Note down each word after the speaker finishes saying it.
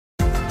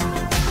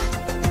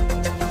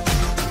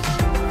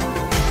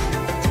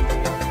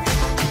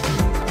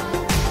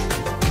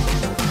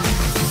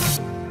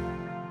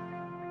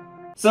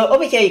So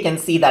over here, you can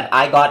see that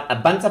I got a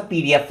bunch of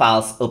PDF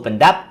files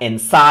opened up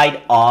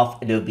inside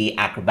of Adobe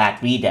Acrobat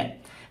Reader.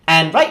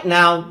 And right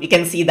now, you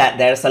can see that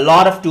there's a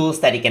lot of tools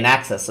that you can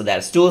access. So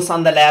there's tools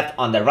on the left,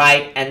 on the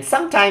right, and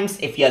sometimes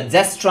if you're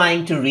just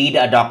trying to read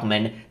a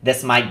document,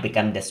 this might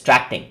become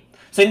distracting.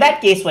 So in that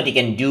case, what you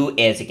can do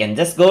is you can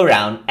just go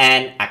around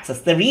and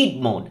access the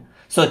read mode.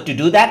 So to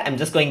do that, I'm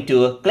just going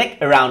to click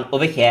around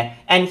over here,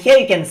 and here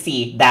you can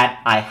see that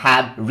I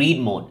have read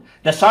mode.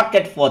 The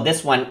shortcut for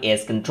this one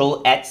is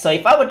Control H. So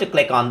if I were to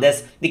click on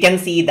this, you can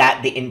see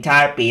that the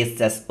entire page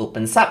just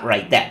opens up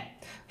right there.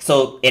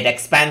 So it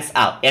expands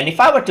out. And if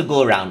I were to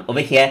go around over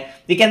here,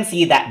 you can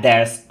see that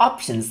there's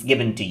options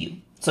given to you.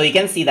 So you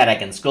can see that I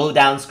can scroll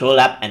down, scroll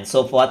up, and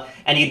so forth.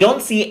 And you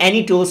don't see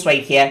any tools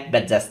right here,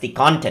 but just the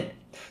content.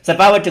 So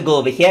if I were to go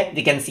over here,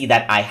 you can see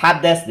that I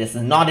have this. This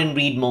is not in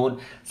read mode.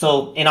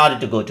 So in order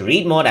to go to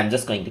read mode, I'm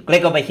just going to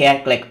click over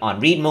here, click on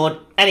read mode,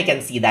 and you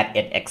can see that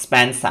it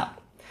expands out.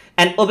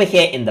 And over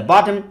here in the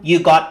bottom, you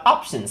got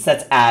options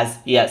such as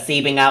you're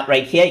saving out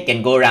right here. You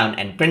can go around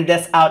and print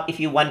this out if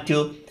you want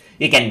to.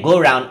 You can go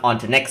around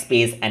onto next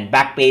page and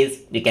back page.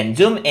 You can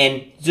zoom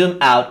in, zoom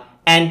out,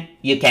 and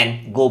you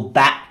can go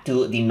back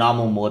to the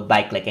normal mode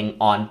by clicking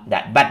on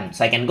that button.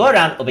 So I can go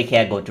around over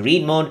here, go to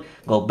read mode,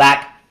 go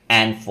back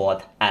and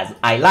forth as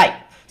I like.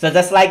 So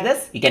just like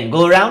this, you can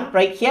go around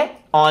right here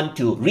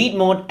onto read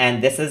mode,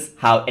 and this is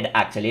how it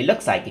actually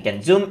looks like. You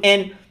can zoom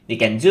in, you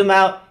can zoom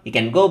out, you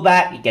can go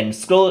back, you can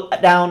scroll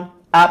down,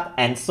 up,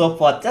 and so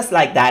forth, just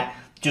like that,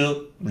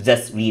 to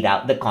just read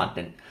out the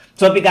content.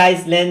 So hope you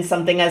guys learned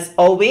something as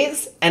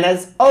always, and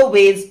as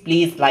always,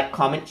 please like,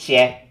 comment,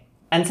 share,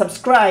 and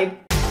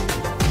subscribe.